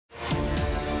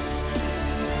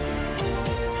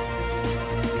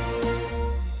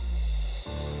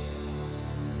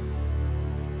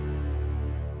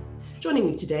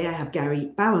Joining me today, I have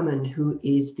Gary Bowerman, who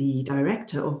is the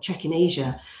director of Check in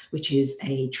Asia, which is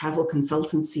a travel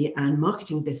consultancy and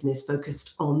marketing business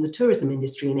focused on the tourism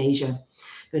industry in Asia.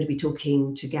 I'm going to be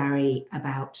talking to Gary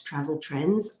about travel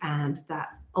trends and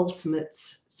that ultimate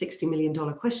 $60 million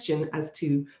question as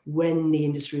to when the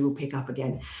industry will pick up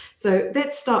again. So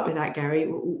let's start with that, Gary.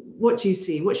 What do you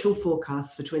see? What's your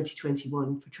forecast for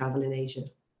 2021 for travel in Asia?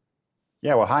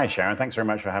 Yeah, well, hi, Sharon. Thanks very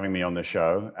much for having me on the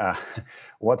show.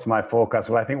 What's my forecast?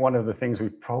 Well, I think one of the things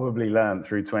we've probably learned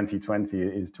through 2020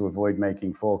 is to avoid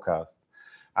making forecasts.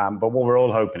 But what we're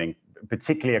all hoping,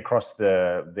 particularly across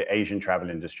the Asian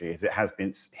travel industry, is it has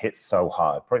been hit so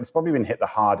hard. It's probably been hit the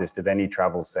hardest of any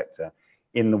travel sector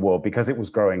in the world because it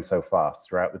was growing so fast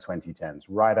throughout the 2010s,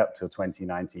 right up till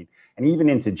 2019. And even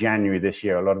into January this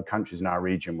year, a lot of countries in our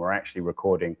region were actually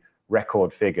recording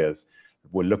record figures.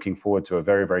 We're looking forward to a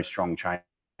very, very strong Chinese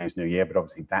New Year, but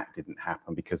obviously that didn't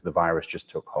happen because the virus just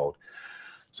took hold.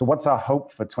 So what's our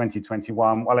hope for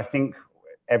 2021? Well, I think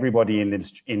everybody in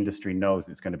this industry knows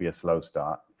it's going to be a slow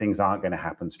start. Things aren't going to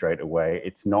happen straight away.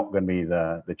 It's not going to be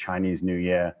the Chinese New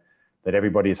Year that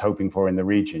everybody is hoping for in the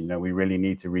region. You know, we really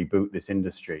need to reboot this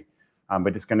industry,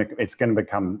 but it's going to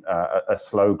become a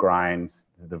slow grind.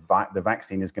 The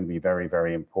vaccine is going to be very,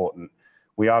 very important.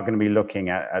 We are going to be looking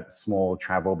at small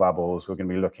travel bubbles. We're going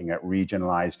to be looking at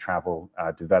regionalized travel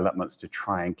developments to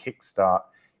try and kickstart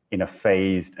in a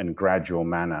phased and gradual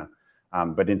manner.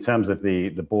 But in terms of the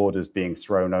borders being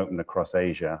thrown open across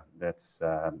Asia, it's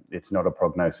not a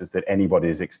prognosis that anybody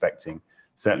is expecting,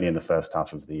 certainly in the first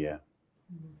half of the year.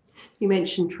 You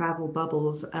mentioned travel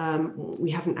bubbles.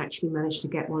 We haven't actually managed to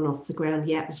get one off the ground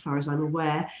yet, as far as I'm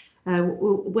aware.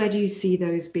 Where do you see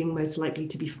those being most likely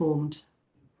to be formed?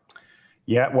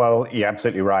 Yeah, well, you're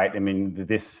absolutely right. I mean,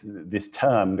 this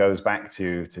term goes back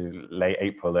to late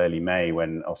April, early May,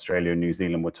 when Australia and New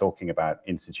Zealand were talking about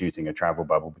instituting a travel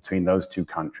bubble between those two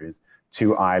countries,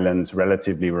 two islands,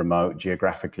 relatively remote,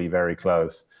 geographically very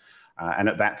close. And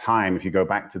at that time, if you go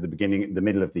back to the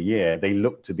middle of the year, they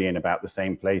looked to be in about the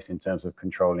same place in terms of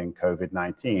controlling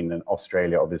COVID-19. And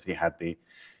Australia obviously had the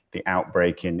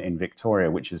outbreak in Victoria,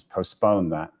 which has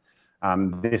postponed that.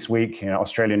 This week,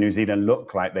 Australia and New Zealand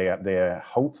look like they're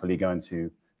hopefully going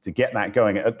to get that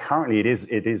going. Currently,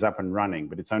 it is up and running,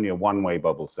 but it's only a one-way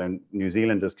bubble. So New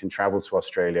Zealanders can travel to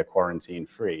Australia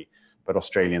quarantine-free, but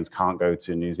Australians can't go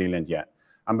to New Zealand yet.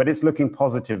 But it's looking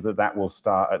positive that will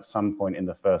start at some point in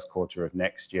the first quarter of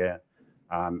next year.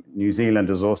 New Zealand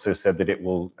has also said that it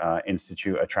will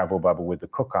institute a travel bubble with the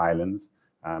Cook Islands.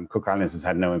 Cook Islands has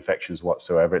had no infections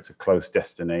whatsoever. It's a close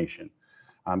destination.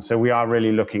 So we are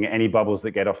really looking at any bubbles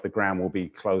that get off the ground will be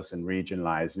close and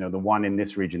regionalized. You know, the one in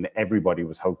this region that everybody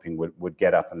was hoping would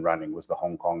get up and running was the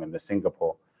Hong Kong and the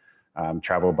Singapore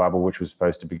travel bubble, which was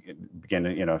supposed to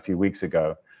begin, a few weeks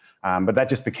ago. But that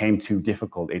just became too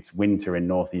difficult. It's winter in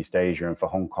Northeast Asia, and for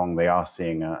Hong Kong, they are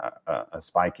seeing a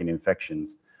spike in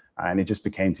infections. And it just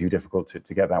became too difficult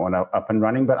to get that one up and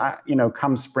running. But,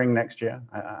 come spring next year,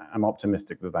 I'm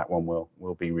optimistic that one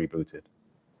will be rebooted.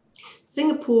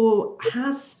 Singapore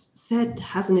has said,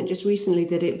 hasn't it, just recently,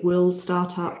 that it will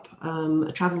start up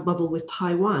a travel bubble with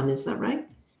Taiwan. Is that right?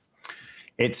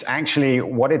 It's actually,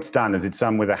 what it's done is it's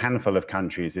done with a handful of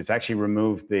countries. It's actually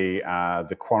removed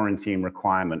the quarantine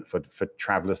requirement for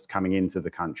travelers coming into the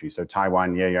country. So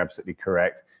Taiwan, yeah, you're absolutely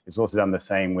correct. It's also done the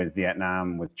same with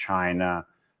Vietnam, with China,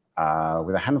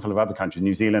 with a handful of other countries,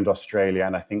 New Zealand, Australia,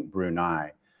 and I think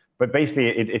Brunei. But basically,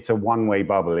 it's a one-way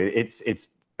bubble. It's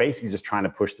basically just trying to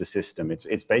push the system.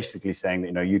 It's basically saying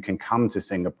that, you can come to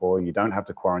Singapore, you don't have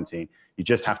to quarantine, you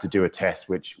just have to do a test,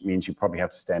 which means you probably have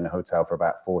to stay in a hotel for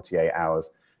about 48 hours.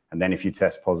 And then if you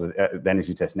test positive, then if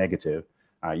you test negative,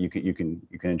 you can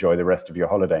enjoy the rest of your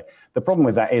holiday. The problem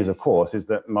with that is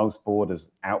that most borders,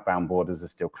 outbound borders, are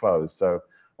still closed. So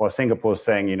while Singapore's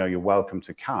saying, you're welcome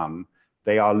to come,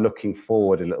 they are looking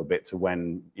forward a little bit to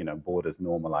when, borders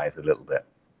normalize a little bit.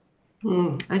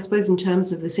 I suppose in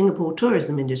terms of the Singapore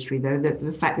tourism industry, though, that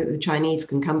the fact that the Chinese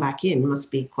can come back in must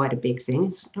be quite a big thing,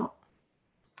 is it not?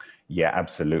 Yeah,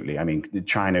 absolutely. I mean,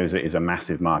 China is a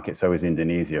massive market. So is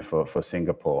Indonesia for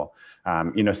Singapore.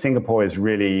 Singapore is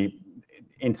really,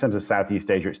 in terms of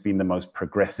Southeast Asia, it's been the most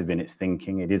progressive in its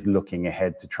thinking. It is looking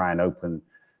ahead to try and open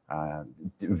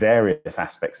various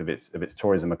aspects of its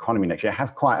tourism economy next year. It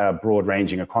has quite a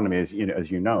broad-ranging economy, as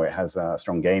you know. It has a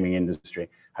strong gaming industry,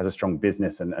 has a strong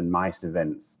business and MICE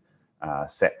events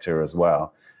sector as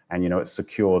well. And it's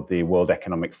secured the World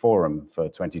Economic Forum for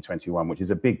 2021, which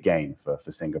is a big gain for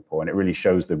Singapore. And it really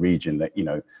shows the region that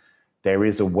there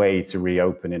is a way to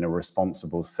reopen in a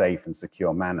responsible, safe, and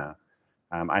secure manner.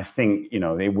 I think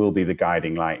it will be the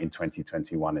guiding light in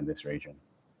 2021 in this region.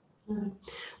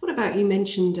 What about, you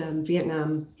mentioned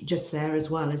Vietnam just there as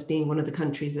well as being one of the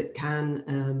countries that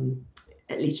can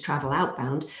at least travel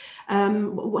outbound.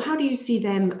 How do you see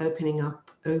them opening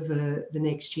up over the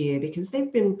next year? Because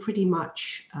they've been pretty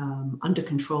much under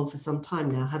control for some time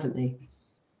now, haven't they?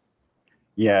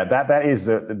 Yeah, that is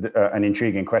an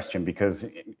intriguing question, because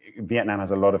Vietnam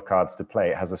has a lot of cards to play.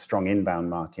 It has a strong inbound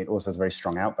market, also has a very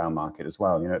strong outbound market as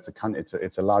well. You know,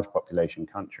 it's a large population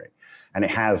country, and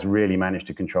it has really managed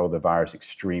to control the virus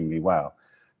extremely well.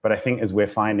 But I think, as we're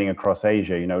finding across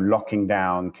Asia, you know, locking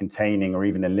down, containing, or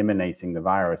even eliminating the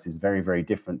virus is very, very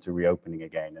different to reopening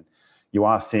again. And you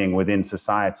are seeing within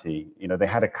society, you know, they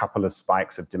had a couple of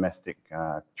spikes of domestic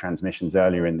transmissions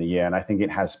earlier in the year, and I think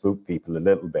it has spooked people a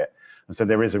little bit. And so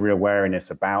there is a real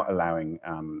wariness about allowing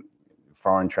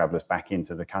foreign travelers back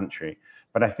into the country.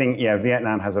 But I think, yeah,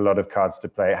 Vietnam has a lot of cards to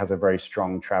play. It has a very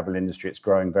strong travel industry. It's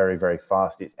growing very, very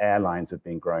fast. Its airlines have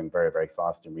been growing very, very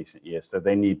fast in recent years. So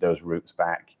they need those routes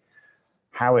back.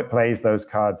 How it plays those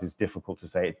cards is difficult to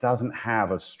say. It doesn't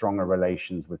have as stronger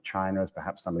relations with China as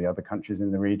perhaps some of the other countries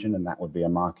in the region, and that would be a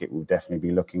market we'll definitely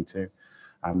be looking to.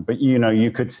 But, you know,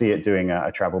 you could see it doing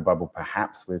a travel bubble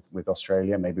perhaps with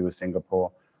Australia, maybe with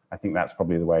Singapore. I think that's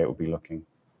probably the way it will be looking.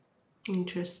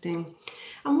 Interesting.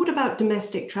 And what about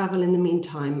domestic travel in the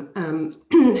meantime?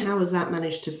 How has that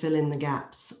managed to fill in the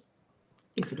gaps,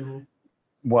 if at all?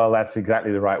 Well, that's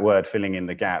exactly the right word, filling in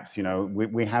the gaps. You know,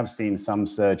 we have seen some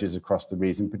surges across the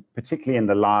region, particularly in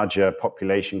the larger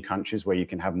population countries where you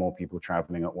can have more people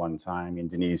traveling at one time: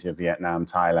 Indonesia, Vietnam,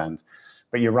 Thailand.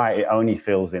 But you're right, it only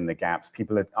fills in the gaps.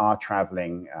 People are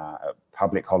traveling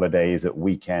public holidays, at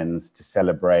weekends, to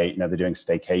celebrate. You know, they're doing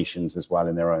staycations as well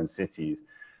in their own cities.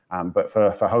 But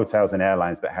for hotels and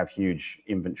airlines that have huge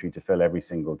inventory to fill every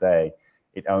single day,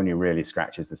 it only really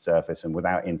scratches the surface. And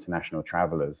without international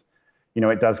travelers, you know,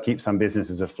 it does keep some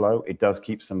businesses afloat. It does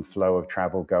keep some flow of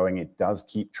travel going. It does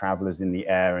keep travelers in the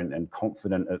air and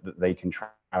confident that they can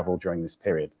travel during this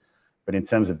period. But in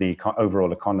terms of the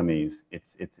overall economies,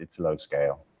 it's low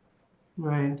scale.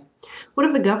 Right. What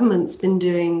have the governments been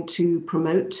doing to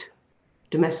promote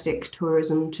domestic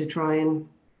tourism to try and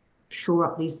shore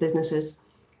up these businesses?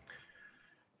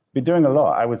 Been doing a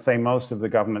lot. I would say most of the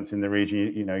governments in the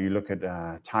region, you know, you look at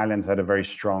Thailand's had a very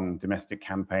strong domestic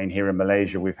campaign. Here in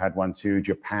Malaysia, we've had one too.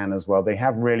 Japan as well. They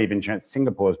have really been.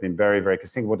 Singapore has been very, very,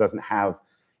 because Singapore doesn't have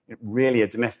really a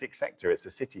domestic sector. It's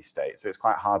a city state, so it's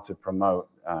quite hard to promote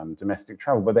domestic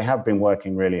travel. But they have been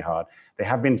working really hard. They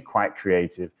have been quite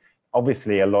creative.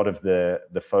 Obviously, a lot of the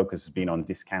focus has been on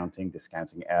discounting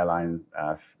airline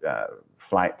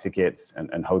flight tickets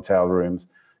and hotel rooms,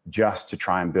 just to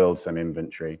try and build some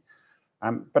inventory.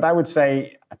 But I would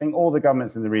say, I think all the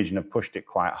governments in the region have pushed it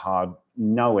quite hard,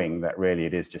 knowing that really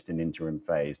it is just an interim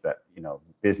phase, that, you know,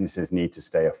 businesses need to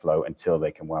stay afloat until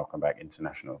they can welcome back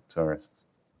international tourists.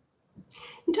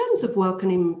 In terms of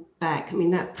welcoming back, I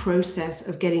mean, that process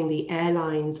of getting the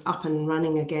airlines up and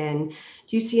running again,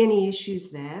 do you see any issues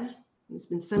there? There's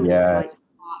been so many flights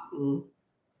apart.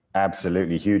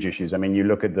 Absolutely, huge issues. I mean, you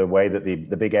look at the way that the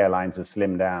big airlines have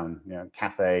slimmed down. You know,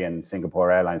 Cathay and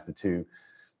Singapore Airlines, the two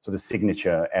sort of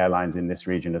signature airlines in this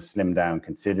region, have slimmed down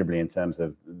considerably in terms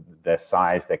of their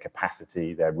size, their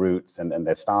capacity, their routes, and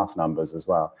their staff numbers as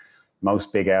well.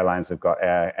 Most big airlines have got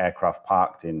aircraft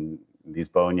parked in these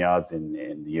boneyards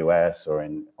in the US or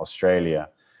in Australia.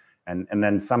 And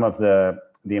then some of the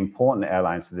important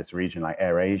airlines to this region, like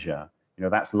AirAsia, you know,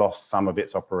 that's lost some of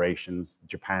its operations.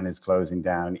 Japan is closing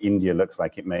down. India looks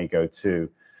like it may go too.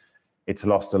 It's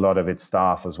lost a lot of its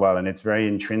staff as well. And it's very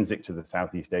intrinsic to the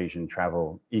Southeast Asian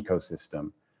travel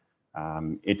ecosystem.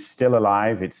 It's still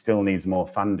alive. It still needs more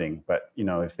funding. But, you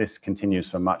know, if this continues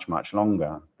for much, much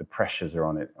longer, the pressures are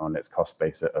on its cost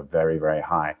base are very, very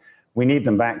high. We need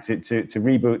them back to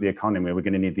reboot the economy. We're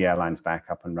going to need the airlines back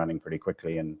up and running pretty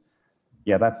quickly. And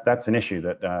yeah, that's an issue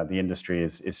that the industry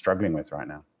is struggling with right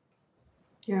now.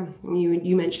 Yeah,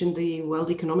 you mentioned the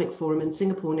World Economic Forum in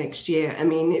Singapore next year. I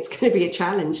mean, it's going to be a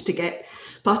challenge to get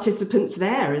participants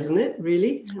there, isn't it,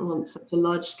 really, on such a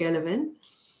large scale event?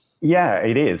 Yeah,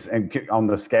 it is, and on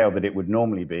the scale that it would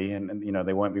normally be. And you know,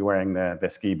 they won't be wearing their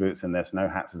ski boots and their snow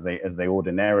hats as they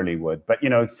ordinarily would. But you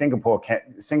know, Singapore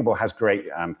has great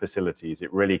facilities.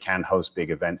 It really can host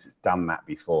big events. It's done that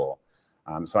before.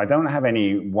 So I don't have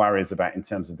any worries about in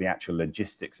terms of the actual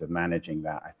logistics of managing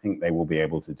that. I think they will be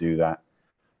able to do that.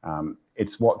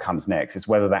 It's what comes next. It's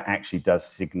whether that actually does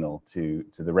signal to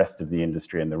the rest of the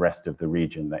industry and the rest of the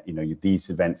region that, you know, these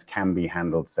events can be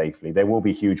handled safely. There will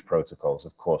be huge protocols,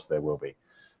 of course there will be,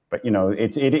 but you know,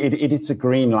 it's a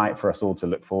green light for us all to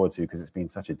look forward to, because it's been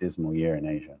such a dismal year in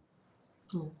Asia.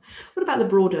 What about the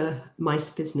broader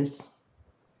MICE business?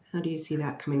 How do you see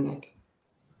that coming back?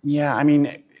 Yeah, I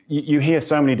mean, you hear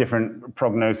so many different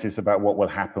prognoses about what will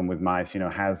happen with MICE. You know,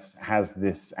 has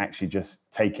this actually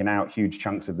just taken out huge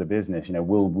chunks of the business? You know,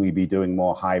 will we be doing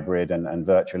more hybrid and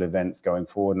virtual events going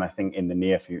forward? And I think in the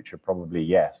near future, probably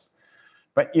yes.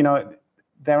 But, you know,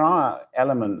 there are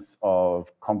elements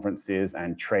of conferences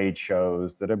and trade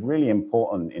shows that are really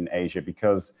important in Asia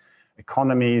because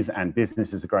economies and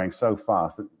businesses are growing so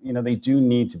fast that, you know, they do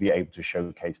need to be able to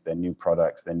showcase their new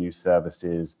products, their new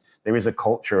services. There is a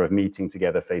culture of meeting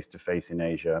together face to face in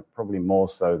Asia, probably more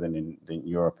so than in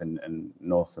Europe and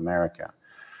North America.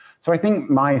 So I think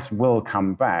MICE will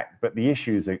come back, but the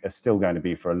issues are still going to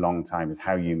be for a long time is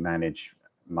how you manage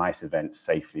MICE events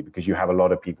safely, because you have a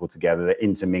lot of people together, they're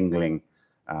intermingling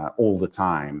all the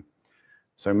time.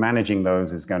 So managing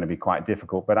those is going to be quite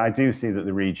difficult, but I do see that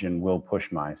the region will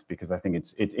push MICE because I think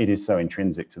it is so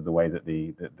intrinsic to the way that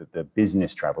the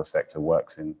business travel sector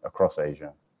works across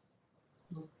Asia.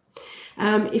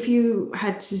 If you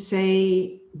had to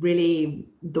say really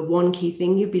the one key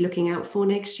thing you'd be looking out for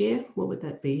next year, what would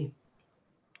that be?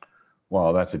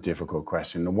 Well, that's a difficult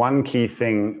question. The one key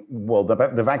thing, well,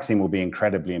 the vaccine will be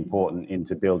incredibly important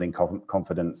into building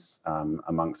confidence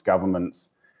amongst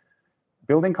governments.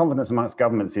 Building confidence amongst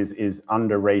governments is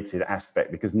underrated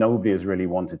aspect because nobody has really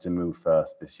wanted to move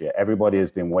first this year. Everybody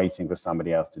has been waiting for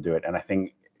somebody else to do it. And I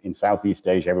think in Southeast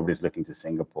Asia, everybody's looking to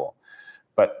Singapore.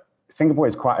 But Singapore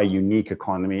is quite a unique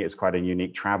economy. It's quite a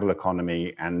unique travel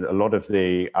economy. And a lot of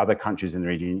the other countries in the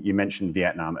region, you mentioned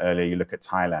Vietnam earlier, you look at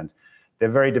Thailand, they're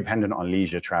very dependent on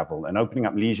leisure travel, and opening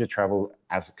up leisure travel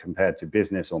as compared to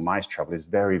business or MICE travel is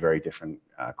very, very different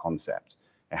concept.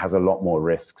 It has a lot more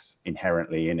risks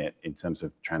inherently in it in terms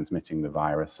of transmitting the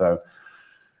virus. So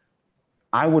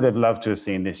I would have loved to have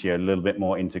seen this year a little bit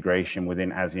more integration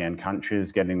within ASEAN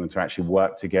countries, getting them to actually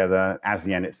work together.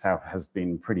 ASEAN itself has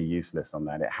been pretty useless on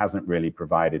that. It hasn't really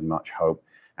provided much hope.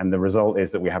 And the result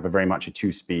is that we have a very much a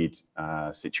two-speed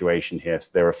situation here.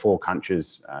 So there are 4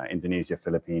 countries, Indonesia,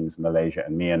 Philippines, Malaysia,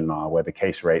 and Myanmar, where the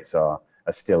case rates are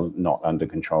still not under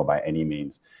control by any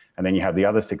means. And then you have the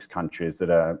other 6 countries that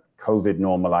are COVID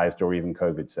normalized or even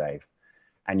COVID safe.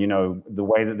 And, you know, the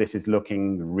way that this is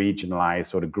looking, the regionalized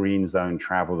sort of green zone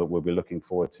travel that we'll be looking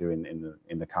forward to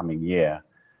in the coming year,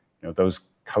 you know, those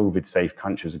COVID safe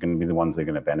countries are going to be the ones that are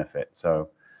going to benefit. So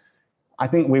I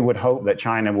think we would hope that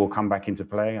China will come back into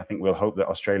play. I think we'll hope that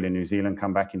Australia and New Zealand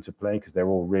come back into play because they're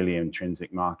all really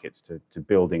intrinsic markets to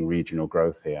building regional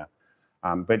growth here.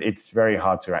 But it's very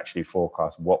hard to actually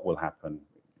forecast what will happen.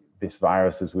 This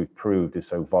virus, as we've proved, is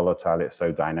so volatile, it's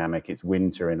so dynamic. It's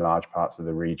winter in large parts of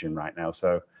the region right now.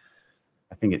 So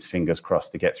I think it's fingers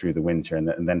crossed to get through the winter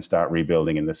and then start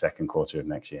rebuilding in the second quarter of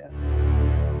next year.